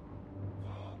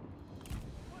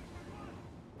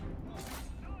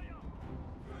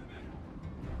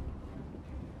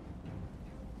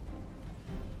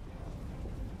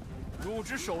 入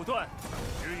之手段，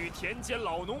只与田间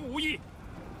老农无异。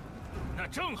那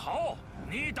正好，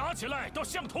你打起来倒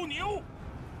像头牛。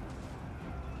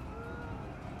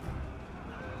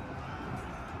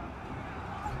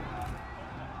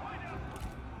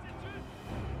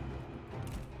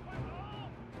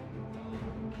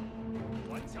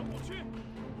顽强不屈，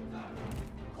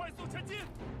快速前进，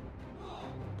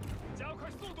加快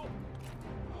速度。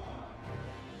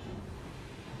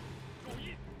 注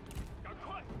意，赶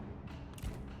快，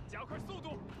加快速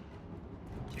度，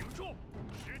停住，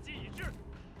时机已至，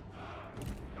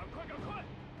赶快，赶快，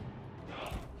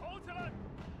跑起来，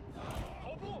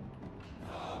跑步，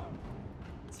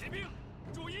骑兵，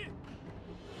注意，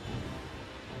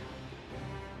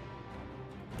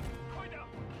快点，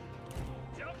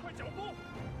加快脚步，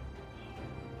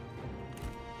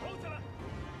跑起来，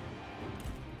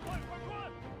快快快！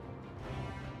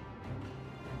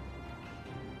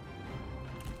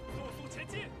 速速前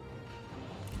进！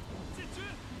进军，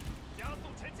加速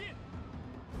前进！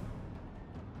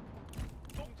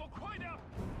动作快点，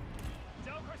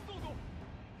加快速度！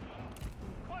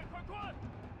快快快！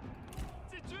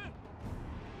进军！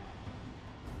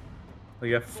 Oh,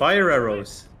 you have fire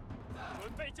arrows.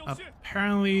 准备就绪。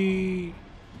 Apparently,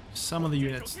 some of the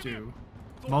units do.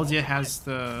 Malzia has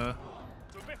the.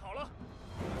 准备好了。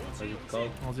 What is it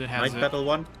called? Malzia has Night it. Battle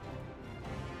one?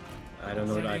 I don't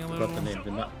know. I Getting a forgot the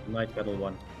little- name. The Night Battle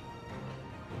one.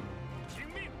 听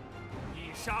命！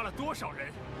你杀了多少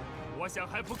人？我想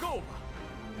还不够吧？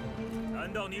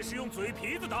难道你是用嘴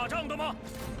皮子打仗的吗？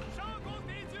杀光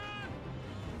敌军！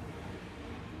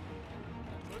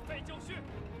准备就绪，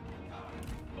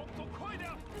动作快点！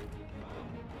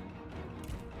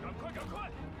赶快，赶快！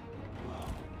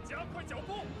加快脚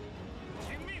步！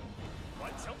听命！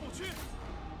顽强不屈！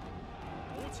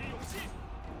鼓起勇气！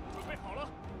准备好了！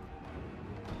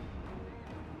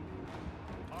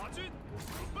马军，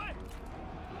准备！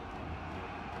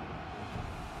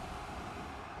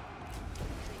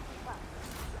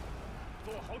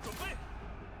 做好准备，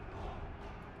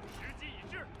时机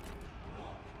已至。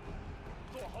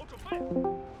做好准备，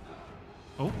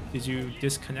 Oh, did you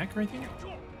disconnect or anything? 停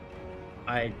住，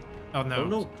 I Oh no. don't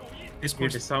know. 注意， Hear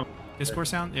Discord, the sound. Discord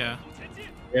sound? Yeah. 前进，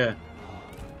 Yeah.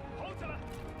 跑起来，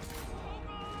报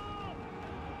告！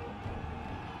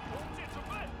弓箭准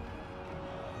备，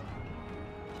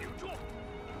停住，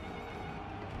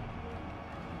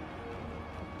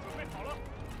准备好了，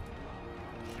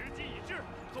时机已至，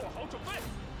做好准备。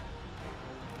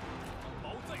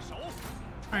矛在手，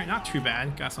 Alright, not too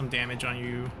bad. Got some damage on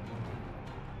you.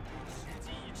 时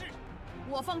机已至，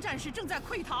我方战士正在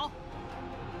溃逃，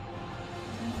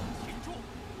停住，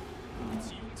鼓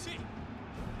起勇气，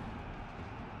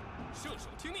射手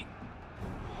听命，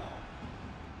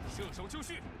射手就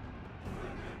绪，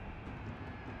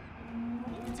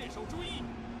弓箭手注意，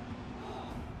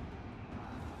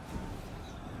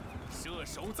射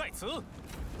手在此，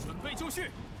准备就绪，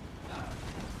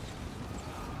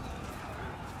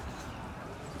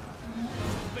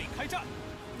准备开战，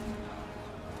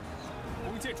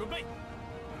弓箭准备。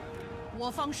 我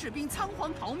方士兵仓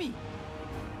皇逃命，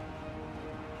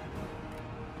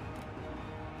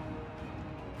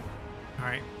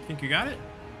 Alright, think you got it?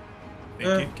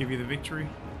 Give you the victory.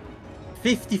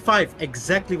 55.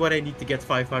 Exactly what I need to get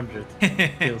 500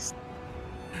 kills.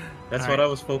 That's what Alright. I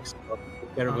was focused on.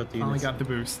 Care about the Only units. got the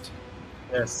boost.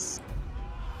 Yes.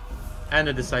 And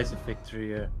a decisive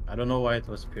victory. Yeah. I don't know why it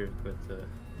was Spirit, but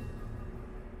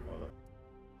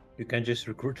you can just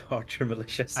recruit archer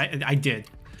militias. I did.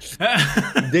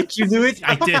 Did you do it?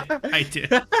 I did. I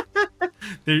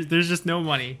did. There's just no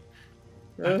money.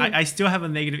 I still have a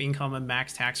negative income and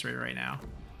max tax rate right now.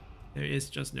 There is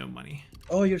just no money.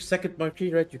 Oh, your second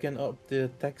marquee, right? You can up the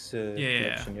tax Yeah.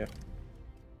 collection, yeah.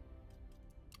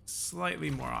 Slightly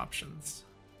more options.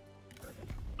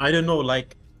 I don't know,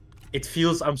 like, it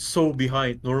feels I'm so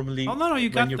behind. Normally, Oh no, you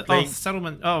when got you're the playing,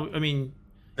 settlement. Oh, I mean,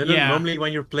 no, yeah. normally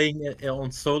when you're playing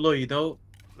on solo, you know,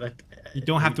 like you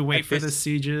don't have to wait at for the this-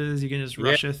 sieges. You can just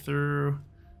rush it through.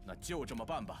 那就这么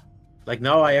办吧。 Like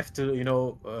now, I have to,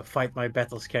 fight my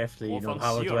battles carefully. You know, 我方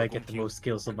how 洗 do 耳 I 恭 get the 听 most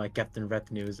kills on my captain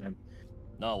retinues? And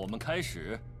那我们开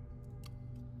始。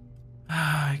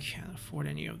 I can't afford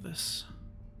any of this.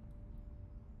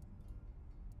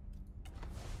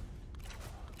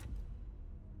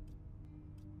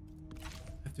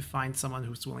 I have to find someone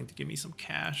who's willing to give me some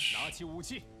cash. 拿起武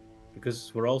器，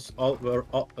 Because we're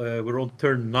on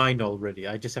turn 9 already.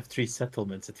 I just have 3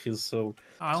 settlements. It feels so.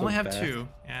 I so only have bad. 2.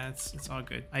 Yeah, it's all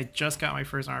good. I just got my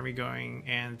first army going,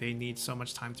 and they need so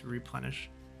much time to replenish.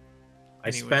 I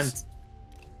spent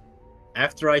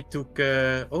after I took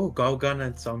Gaogan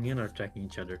and Songyan are tracking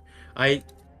each other.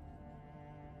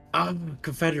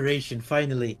 Confederation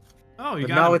finally. Oh, you but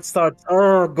got now him. it starts.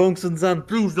 Oh, Gongsun Zan,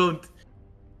 please don't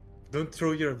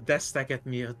throw your death stack at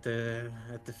me at the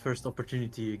first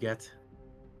opportunity you get.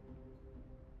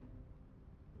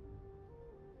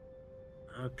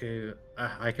 Okay,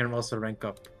 I can also rank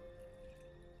up.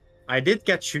 I did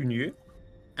get Shunyu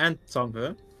and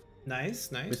Songhe. Nice.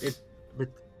 But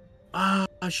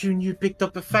Shunyu picked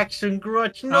up a faction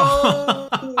grudge. No,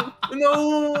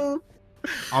 no.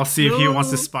 I'll see if he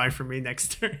wants to spy for me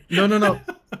next turn. No.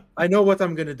 I know what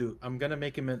I'm gonna do. I'm gonna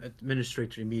make him an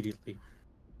administrator immediately.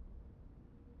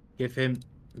 Give him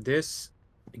this.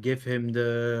 Give him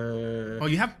the. Oh,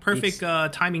 you have perfect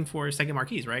timing for second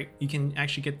marquise, right? You can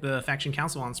actually get the faction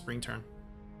council on spring turn.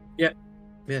 Yeah.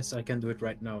 Yes, I can do it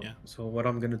right now. Yeah. So what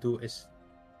I'm gonna do is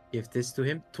give this to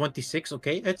him. 26.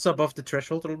 Okay, it's above the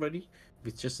threshold already.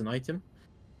 It's just an item.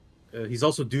 He's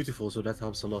also dutiful, so that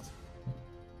helps a lot.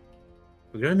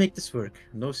 We're gonna make this work.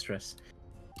 No stress.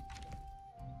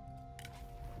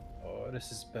 Oh,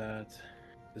 this is bad.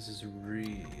 This is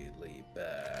really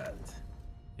bad.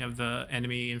 You have the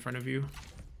enemy in front of you.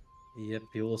 Yep,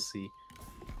 you will see.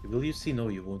 Will you see? No,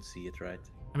 you won't see it, right?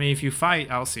 I mean, if you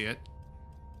fight, I'll see it.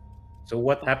 So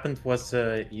what happened was,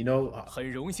 you know,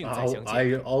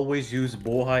 I always use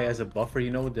Bohai as a buffer.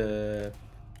 You know,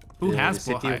 Who has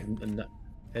Bohai?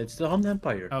 It's the Han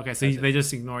Empire. Okay, so they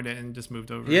just ignored it and just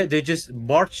moved over. Yeah, they just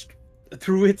marched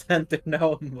through it and they're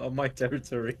now on my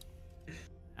territory.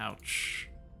 Ouch.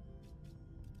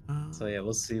 So yeah,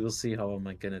 we'll see how I'm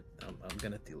gonna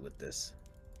deal with this.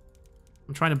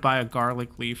 I'm trying to buy a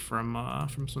garlic leaf from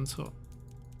Sun Tzu.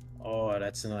 Oh,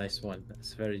 that's a nice one.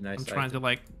 That's very nice. I'm trying to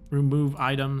like remove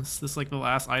items. This is like the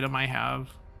last item I have,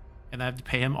 and I have to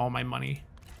pay him all my money.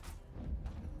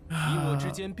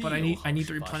 But I need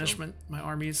the replenishment. My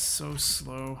army is so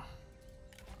slow.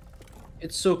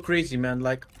 It's so crazy, man.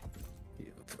 Like,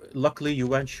 luckily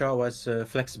Yuan Shao has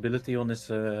flexibility on his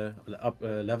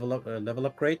level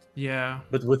upgrade. Yeah.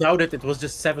 But without it, it was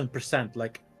just 7%.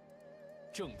 Like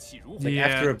yeah.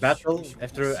 after a battle,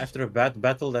 after a bad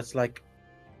battle, that's like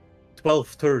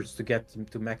 12 turns to get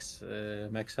to max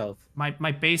health.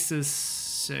 My base is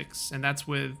 6, and that's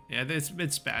with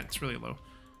it's bad. It's really low.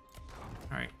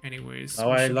 All right. Anyways. Oh,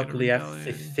 I luckily have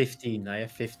 15. I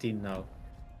have 15 now.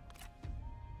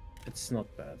 It's not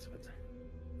bad. But...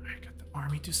 I got the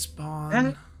army to spawn.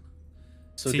 Huh?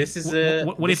 So see, this is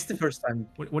the first time.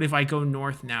 What if I go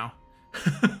north now?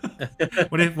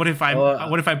 what if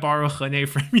I borrow Hene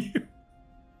from you?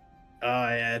 Oh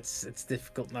yeah, it's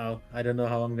difficult now. I don't know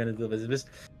how I'm gonna do this.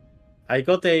 I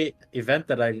got a event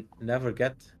that I never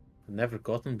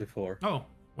gotten before. Oh,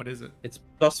 what is it? It's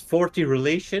plus 40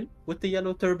 relation with the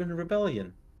Yellow Turban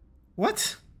Rebellion.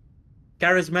 What?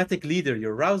 Charismatic leader,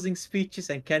 your rousing speeches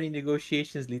and canny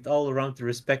negotiations lead all around to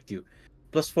respect you.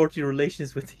 Plus 40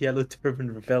 relations with the Yellow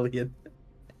Turban Rebellion.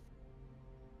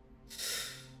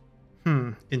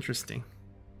 Interesting.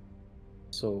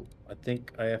 So I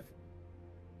think I have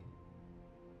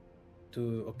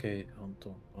to. Okay,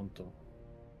 Anto.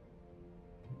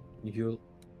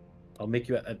 I'll make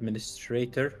you an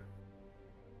administrator.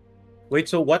 Wait,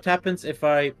 so what happens if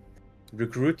I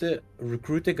recruit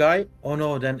a guy? Oh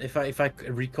no, then if I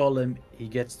recall him, he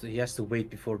has to wait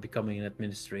before becoming an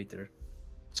administrator.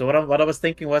 So what I was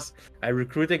thinking was, I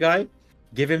recruit a guy,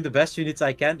 give him the best units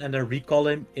I can, and then recall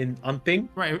him in unping.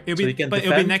 Right, it'll be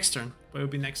next turn.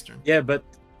 Yeah, but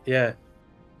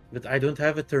I don't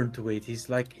have a turn to wait. He's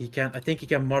like I think he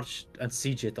can march and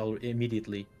siege it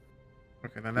immediately.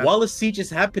 Okay, then while a siege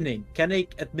is happening, can a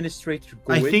administrator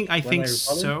go in? I think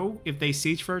so. If they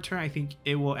siege for a turn, I think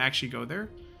it will actually go there.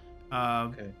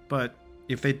 Okay. But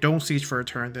if they don't siege for a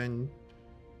turn, then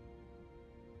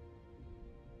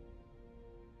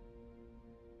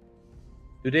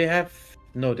do they have?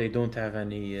 No, they don't have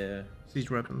any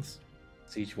siege weapons.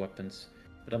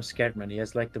 But I'm scared, man. He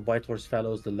has like the White Horse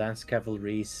Fellows, the Lance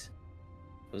Cavalries.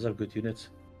 Those are good units.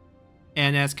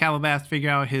 And as Calabath figure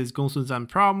out his Gongsun Zan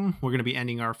problem, we're going to be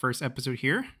ending our first episode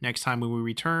here. Next time when we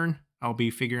return, I'll be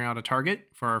figuring out a target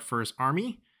for our first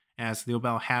army, as Liu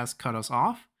Bell has cut us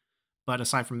off. But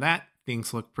aside from that,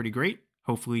 things look pretty great.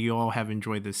 Hopefully you all have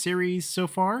enjoyed this series so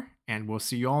far, and we'll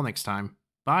see you all next time.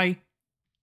 Bye!